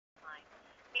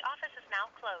now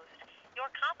closed.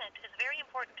 Your comment is very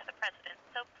important to the President,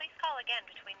 so please call again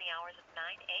between the hours of 9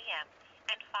 a.m.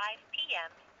 and 5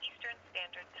 p.m. Eastern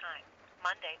Standard Time,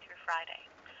 Monday through Friday.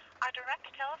 Our direct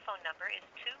telephone number is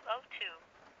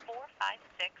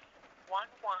 202-456-1111.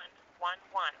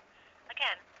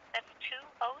 Again, that's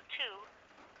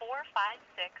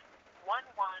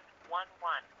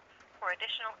 202-456-1111. For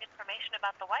additional information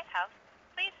about the White House,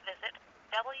 please visit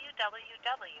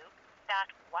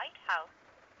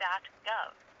www.whitehouse.gov.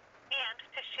 And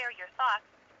to share your thoughts,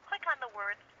 click on the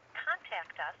words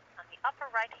Contact Us on the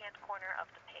upper right-hand corner of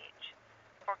the page.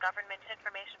 For government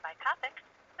information by topic,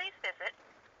 please visit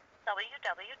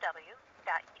www.usa.gov.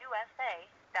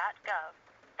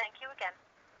 Thank you again.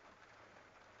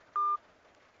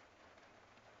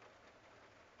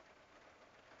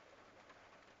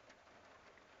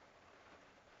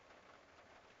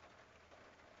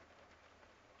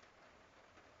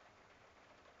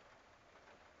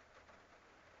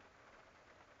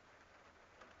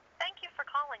 Thank you for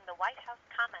calling the White House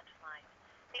comment line.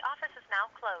 The office is now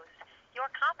closed. Your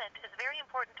comment is very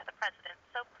important to the President,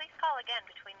 so please call again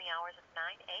between the hours of 9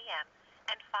 a.m.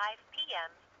 and 5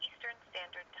 p.m. Eastern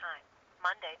Standard Time,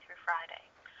 Monday through Friday.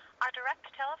 Our direct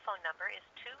telephone number is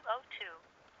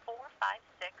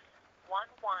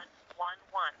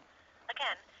 202-456-1111.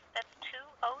 Again, that's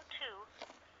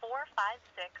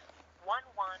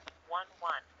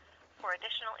 202-456-1111. For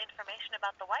additional information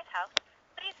about the White House,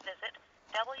 please visit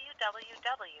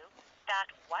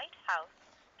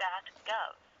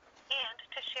www.whitehouse.gov. And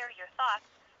to share your thoughts,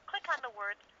 click on the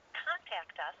words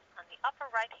Contact Us on the upper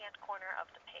right-hand corner of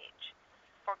the page.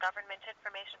 For government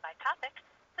information by topic,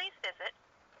 please visit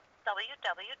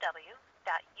www.usa.gov.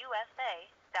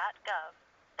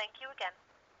 Thank you again.